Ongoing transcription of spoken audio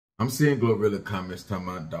I'm seeing GloRilla comments talking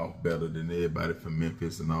about Dolph better than everybody from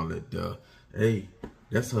Memphis and all that. Hey,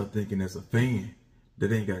 that's her thinking as a fan.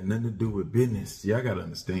 That ain't got nothing to do with business. See, I gotta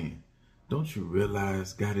understand. Don't you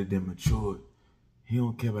realize Gotti done matured? He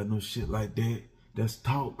don't care about no shit like that. That's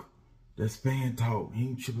talk. That's fan talk. He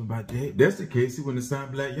ain't tripping about that. If that's the case, he wouldn't have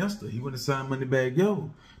signed Black Youngster. He wouldn't have signed Moneybagg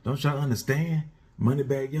Yo. Don't y'all understand?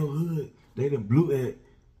 Moneybagg Yo hood. They done blew at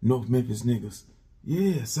North Memphis niggas.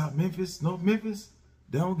 Yeah, South Memphis, North Memphis.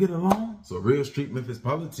 They don't get along. So real street Memphis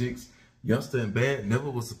politics, Youngster and Bad never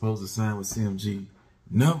was supposed to sign with CMG.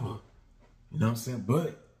 Never. You know what I'm saying?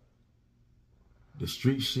 But the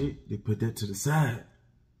street shit, they put that to the side.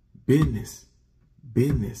 Business,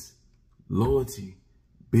 loyalty,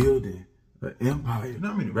 building an empire. You know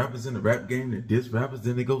how many rappers in the rap game that diss rappers,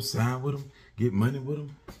 then they go sign with them, get money with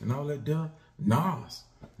them, and all that stuff?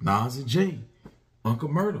 Nas and Jay, Uncle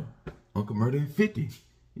Murder and 50.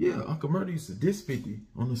 Yeah, Uncle Murder used to diss 50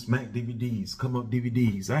 on the Smack DVDs, Come Up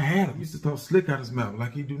DVDs. I had him. He used to talk slick out his mouth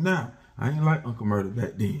like he do now. I ain't like Uncle Murder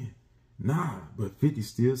back then. Nah, but 50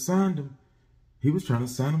 still signed him. He was trying to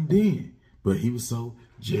sign him then, but he was so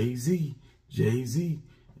Jay-Z,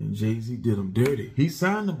 and Jay-Z did him dirty. He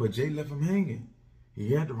signed him, but Jay left him hanging.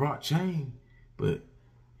 He had the rock chain, but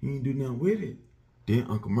he ain't do nothing with it. Then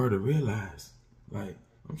Uncle Murder realized, like,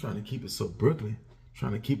 I'm trying to keep it so Brooklyn,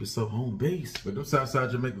 trying to keep it so home base. But them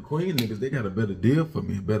Southside Jamaica Queen niggas, they got a better deal for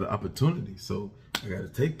me, a better opportunity. So I gotta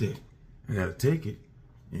take that. I gotta take it.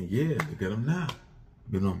 And yeah, look at them now.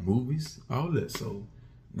 Been on movies, all that. So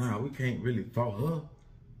nah, we can't really fault her.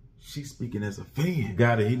 She's speaking as a fan.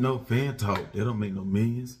 Gotti, he know fan talk. They don't make no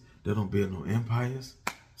millions. They don't build no empires.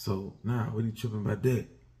 So nah, what are you tripping about that?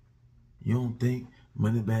 You don't think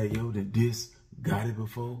Moneybagg Yo did diss Gotti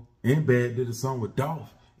before? And Bad did a song with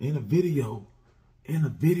Dolph in a video.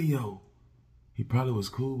 He probably was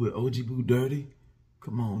cool with OG Boo Dirty.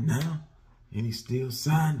 Come on now. And he still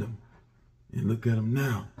signed him. And look at him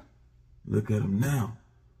now. Look at him now.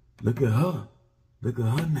 Look at her. Look at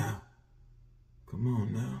her now. Come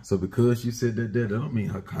on now. So because she said that don't mean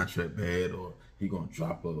her contract bad or he gonna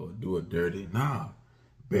drop her or do her dirty. Nah.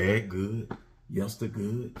 Bad good. Youngster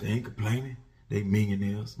good. They ain't complaining. They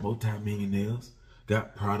millionaires. Multi-millionaires.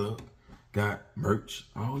 Got product. Got merch.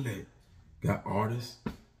 All that. Got artists.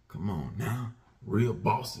 Come on now. Real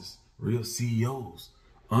bosses. Real CEOs.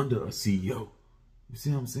 Under a CEO. You see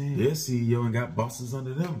what I'm saying? They're CEO and got bosses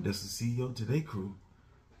under them. That's the CEO to their crew.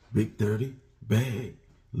 Big 30, Bag,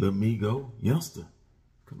 Lil Migo, Youngster.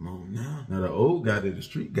 Come on now. Now the old guy to the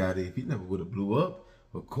street guy, if he never would have blew up,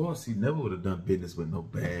 of course he never would have done business with no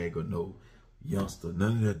Bag or no Youngster.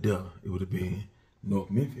 None of that duh. It would have been North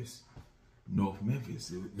Memphis. North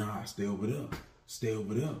Memphis. Nah, stay over there. Stay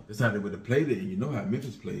over there. That's how they would have played it. And you know how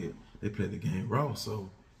Memphis played it. They played the game raw.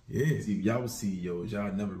 So yeah, see, y'all was CEOs.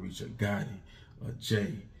 Y'all never reach a Gotti, a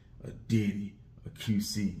Jay, a Diddy, a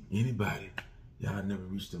QC, anybody. Y'all never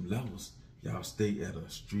reached them levels. Y'all stay at a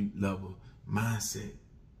street level mindset.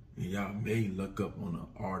 And y'all may look up on an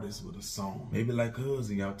artist with a song. Maybe like us,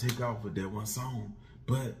 and y'all take off with that one song.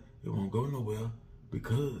 But it won't go nowhere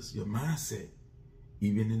because your mindset,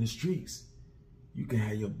 even in the streets, you can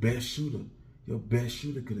have your best shooter. Your best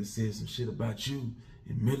shooter could have said some shit about you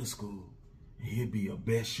in middle school. And he'd be your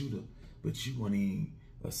best shooter. But you won't even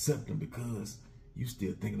accept him because you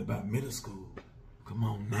still thinking about middle school. Come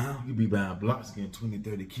on now. You be buying blocks getting 20,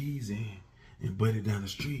 30 keys in and buddy down the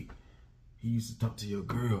street. He used to talk to your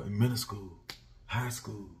girl in middle school, high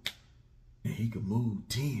school, and he could move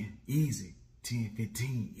 10, easy, 10,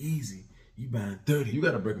 15, easy. You buying 30. You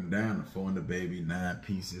got to break them down to 4 in the baby, 9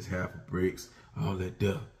 pieces, half of bricks, all that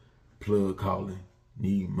stuff. Plug calling,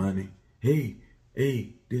 need money. Hey,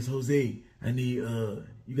 this Jose, I need,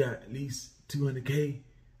 you got at least 200K?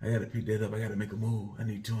 I got to pick that up. I got to make a move. I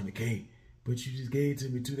need 200K. But you just gave it to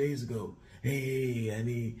me 2 days ago. Hey, I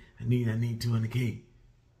need 200K.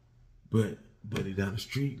 But buddy down the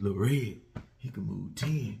street, Lil Red, he can move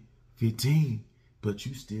 10, 15, but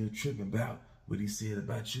you still tripping about what he said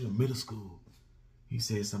about you in middle school. He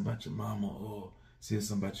said something about your mama or said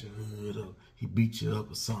something about your hood or he beat you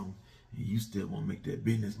up or something, and you still won't make that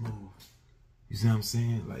business move. You see what I'm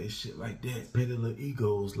saying? Like, it's shit like that. Petty little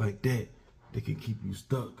egos like that can keep you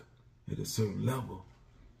stuck at a certain level.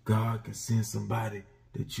 God can send somebody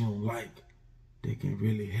that you don't like that can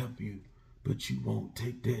really help you, but you won't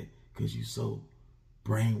take that because you so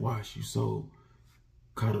brainwashed, you so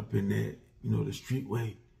caught up in that, the street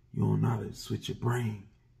way. You don't know how to switch your brain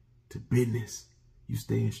to business. You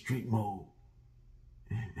stay in street mode.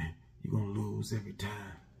 You're going to lose every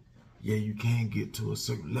time. Yeah, you can get to a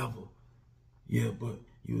certain level. Yeah, but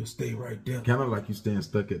you will stay right there. Kind of like you staying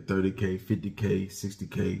stuck at 30K, 50K,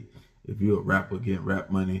 60K. If you're a rapper getting rap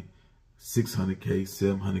money, 600K,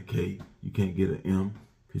 700K, you can't get an M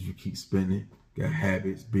because you keep spending. Got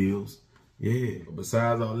habits, bills. Yeah. But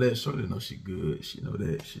besides all that, shorty know she good. She know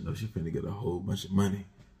that. She know she finna get a whole bunch of money,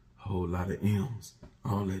 a whole lot of M's,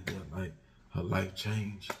 all that there. Like, her life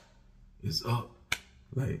change is up.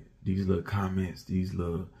 Like, these little comments, these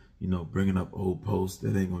little, you know, bringing up old posts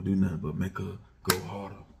that ain't gonna do nothing but make her go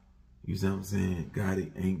harder. You see what I'm saying?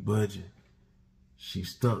 Gotti ain't budging. She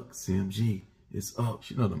stuck. CMG, it's up.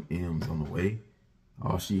 She know them M's on the way.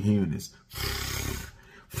 All she hearing is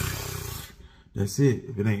that's it.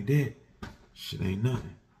 If it ain't that, shit ain't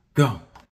nothing. Go.